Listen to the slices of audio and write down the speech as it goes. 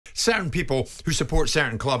certain people who support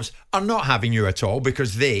certain clubs are not having you at all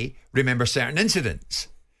because they remember certain incidents.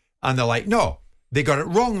 And they're like, no, they got it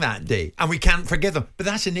wrong that day and we can't forgive them. But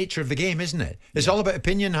that's the nature of the game, isn't it? It's all about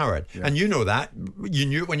opinion, Howard. Yeah. And you know that. You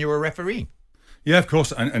knew it when you were refereeing. Yeah, of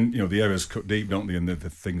course, and the errors cut deep, don't they? And the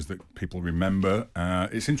things that people remember.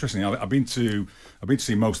 It's interesting. I've been to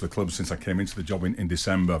see most of the clubs since I came into the job in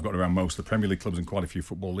December. I've got around most of the Premier League clubs and quite a few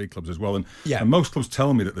Football League clubs as well. And most clubs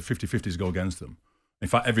tell me that the 50-50s go against them. In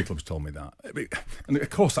fact, every club's told me that. And of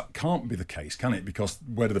course, that can't be the case, can it? Because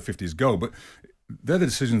where do the 50s go? But they're the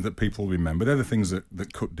decisions that people remember. They're the things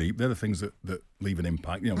that cut deep. They're the things that leave an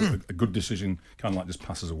impact. A good decision kind of like just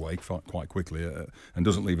passes away quite quickly and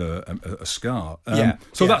doesn't leave a scar.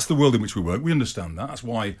 So that's the world in which we work. We understand that. That's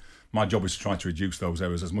why my job is to try to reduce those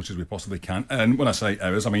errors as much as we possibly can. And when I say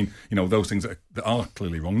errors, I mean those things that are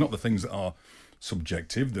clearly wrong, not the things that are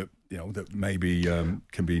subjective, that that maybe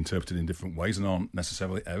can be interpreted in different ways and aren't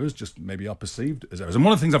necessarily errors, just maybe are perceived as errors. And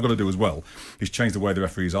one of the things I've got to do as well is change the way the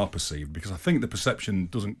referees are perceived, because I think the perception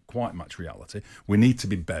doesn't quite match reality. We need to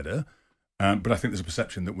be better, but I think there's a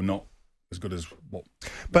perception that we're not as good as what.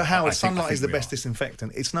 But Howard, sunlight is the best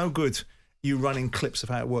disinfectant. It's no good you running clips of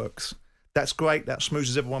how it works. That's great. That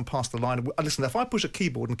smoothes everyone past the line. Listen, if I push a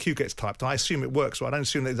keyboard and Q gets typed, I assume it works. So I don't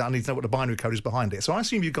assume that I need to know what the binary code is behind it. So I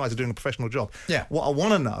assume you guys are doing a professional job. Yeah. What I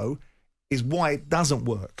want to know is why it doesn't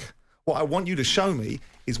work. What I want you to show me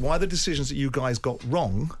is why the decisions that you guys got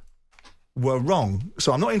wrong were wrong.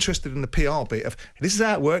 So I'm not interested in the PR bit of this is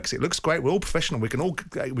how it works. It looks great. We're all professional. We've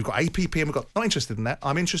got APP and not interested in that.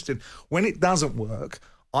 I'm interested when it doesn't work.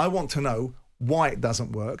 I want to know why it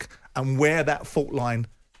doesn't work and where that fault line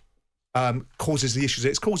causes the issues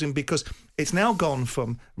it's causing, because it's now gone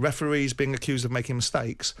from referees being accused of making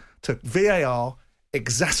mistakes to VAR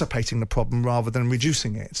exacerbating the problem rather than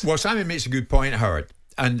reducing it. Well, Simon makes a good point, Howard.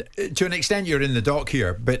 And to an extent you're in the dock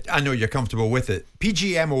here, but I know you're comfortable with it.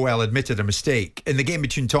 PGMOL admitted a mistake in the game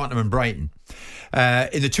between Tottenham and Brighton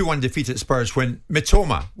in the 2-1 defeat at Spurs when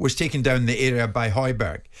Mitoma was taken down the area by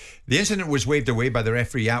Højbjerg. The incident was waved away by the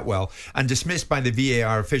referee Atwell and dismissed by the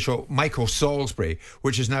VAR official Michael Salisbury,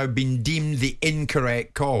 which has now been deemed the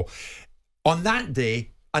incorrect call. On that day,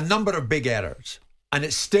 a number of big errors, and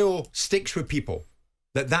it still sticks with people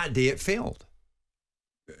that day it failed.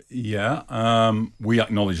 Yeah, we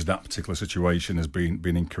acknowledge that particular situation has been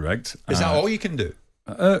incorrect. Is that all you can do?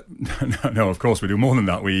 No, of course we do more than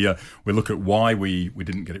that. We look at why we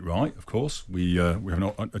didn't get it right. Of course, we have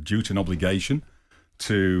a duty and obligation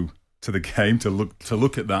to the game to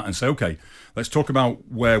look at that and say, okay, let's talk about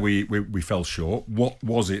where we fell short. What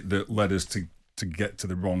was it that led us to get to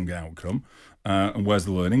the wrong outcome, and where's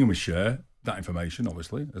the learning? And we share that information,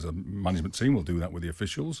 obviously, as a management team. We'll do that with the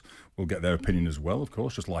officials. We'll get their opinion as well, of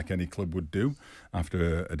course, just like any club would do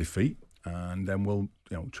after a defeat. And then we'll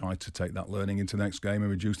try to take that learning into the next game and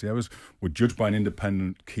reduce the errors. We're judged by an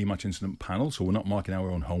independent key match incident panel, so we're not marking our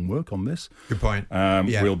own homework on this. Good point.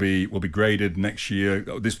 We'll be graded next year.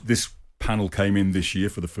 This panel came in this year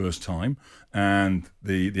for the first time, and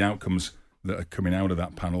the outcomes that are coming out of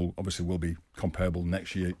that panel obviously will be comparable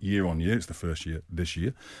next year on year. It's the first year this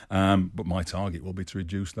year, but my target will be to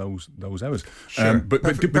reduce those errors. Sure. But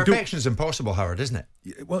perfection is impossible, Howard, isn't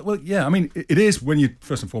it? Well, yeah. I mean, it is when you're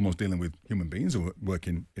first and foremost dealing with human beings who are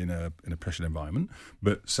working in a pressured environment.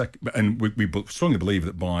 And we strongly believe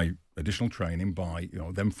that by additional training, by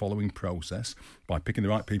them following process, by picking the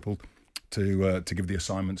right people to give the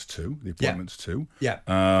assignments to, the appointments to,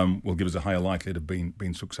 will give us a higher likelihood of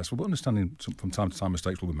being successful. But understanding from time to time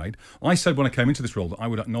mistakes will be made. I said when I came into this role that I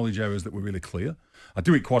would acknowledge errors that were really clear. I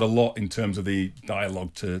do it quite a lot in terms of the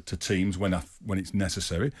dialogue to teams when it's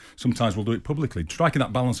necessary. Sometimes we'll do it publicly. Striking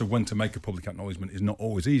that balance of when to make a public acknowledgement is not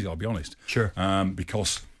always easy, I'll be honest. Sure.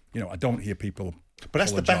 Because I don't hear people. But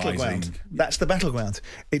that's the battleground. That's the battleground.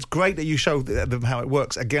 It's great that you show them how it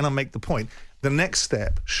works. Again, I make the point. The next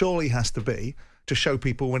step surely has to be to show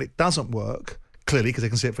people when it doesn't work, clearly, because they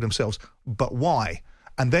can see it for themselves, but why?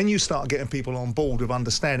 And then you start getting people on board with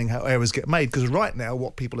understanding how errors get made. Because right now,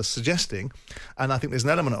 what people are suggesting, and I think there's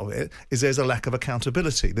an element of it, is there's a lack of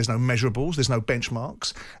accountability. There's no measurables, there's no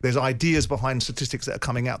benchmarks, there's ideas behind statistics that are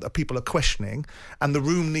coming out that people are questioning, and the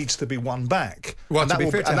room needs to be won back. Well, and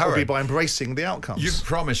that will be by embracing the outcomes. You've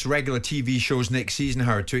promised regular TV shows next season,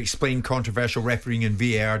 Howard, to explain controversial refereeing and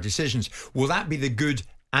VAR decisions. Will that be the good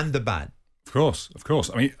and the bad? Of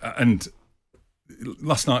course. I mean, and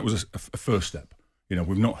last night was a first step. You know,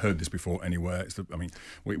 we've not heard this before anywhere.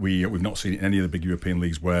 We've not seen it in any of the big European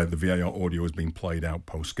leagues where the VAR audio has been played out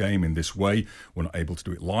post-game in this way. We're not able to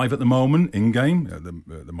do it live at the moment, in-game. At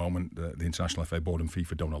the moment, the International FA Board and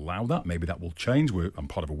FIFA don't allow that. Maybe that will change. I'm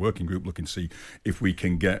part of a working group looking to see if we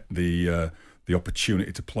can get the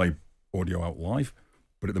opportunity to play audio out live.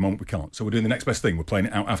 But at the moment we can't. So we're doing the next best thing. We're playing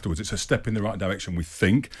it out afterwards. It's a step in the right direction, we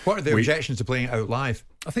think. What are the objections to playing it out live?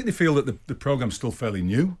 I think they feel that the programme's still fairly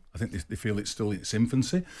new. I think they feel it's still in its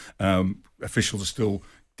infancy. Officials are still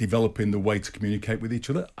developing the way to communicate with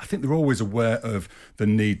each other. I think they're always aware of the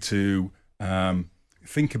need to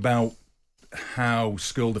think about how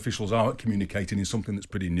skilled officials are at communicating in something that's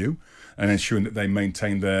pretty new and ensuring that they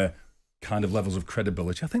maintain their kind of levels of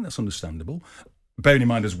credibility. I think that's understandable. Bearing in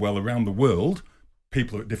mind as well, around the world,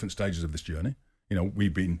 people are at different stages of this journey. You know,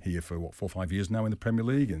 we've been here for, 4 or 5 years now in the Premier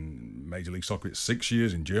League, and Major League Soccer it's 6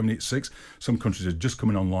 years, in Germany it's 6. Some countries are just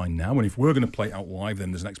coming online now, and if we're going to play it out live,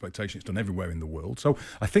 then there's an expectation it's done everywhere in the world. So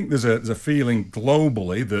I think there's a feeling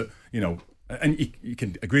globally that, you know, and you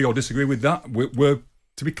can agree or disagree with that. We're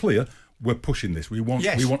to be clear, we're pushing this. We want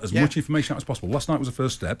as much information out as possible. Last night was the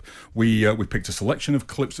first step. We picked a selection of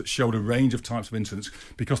clips that showed a range of types of incidents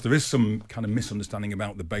because there is some kind of misunderstanding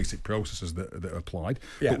about the basic processes that are applied.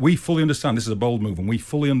 Yeah. But we fully understand, this is a bold move, and we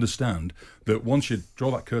fully understand that once you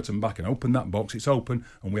draw that curtain back and open that box, it's open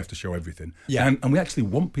and we have to show everything. Yeah. And we actually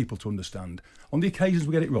want people to understand. On the occasions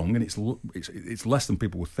we get it wrong, and it's less than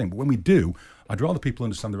people would think, but when we do, I'd rather people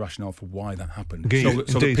understand the rationale for why that happened.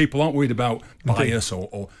 So that people aren't worried about bias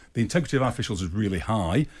or the integrity of our officials is really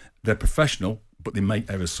high. They're professional, but they make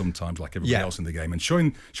errors sometimes like everybody else in the game. And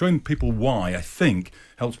showing people why, I think,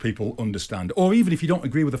 helps people understand. Or even if you don't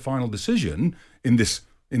agree with the final decision in this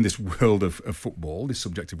world of football, this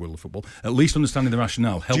subjective world of football, at least understanding the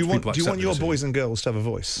rationale helps people accept. Do you want your boys and girls to have a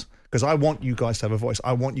voice? Because I want you guys to have a voice.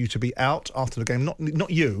 I want you to be out after the game, not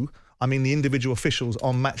you. I mean the individual officials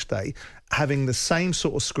on match day having the same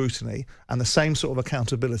sort of scrutiny and the same sort of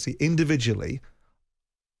accountability individually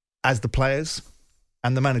as the players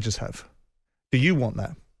and the managers have. Do you want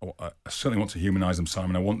that? Oh, I certainly want to humanise them,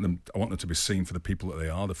 Simon. I want them to be seen for the people that they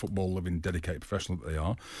are, the football-loving, dedicated professional that they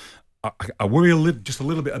are. I worry just a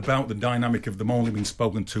little bit about the dynamic of them only being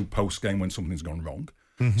spoken to post-game when something's gone wrong.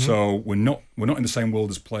 Mm-hmm. So we're not in the same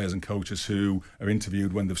world as players and coaches who are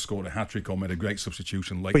interviewed when they've scored a hat-trick or made a great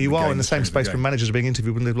substitution late. But you are in the same space when managers are being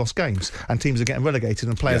interviewed when they've lost games and teams are getting relegated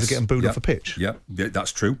and players are getting booed off a pitch. Yeah,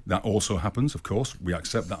 that's true. That also happens, of course. We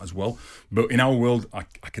accept that as well. But in our world, I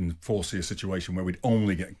can foresee a situation where we'd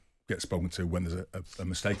only get spoken to when there's a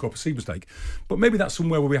mistake or perceived mistake. But maybe that's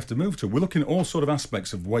somewhere where we have to move to. We're looking at all sort of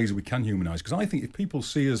aspects of ways we can humanise, because I think if people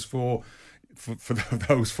see us for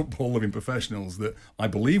those football-living professionals that I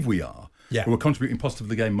believe we are, who are contributing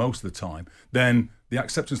positively to the game most of the time, then the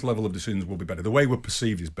acceptance level of decisions will be better. The way we're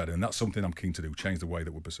perceived is better, and that's something I'm keen to do, change the way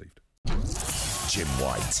that we're perceived. Jim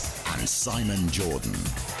White and Simon Jordan.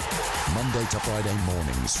 Monday to Friday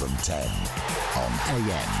mornings from 10 on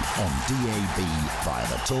AM, on DAB, via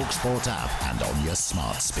the talkSPORT app and on your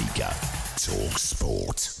smart speaker.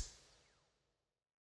 talkSPORT.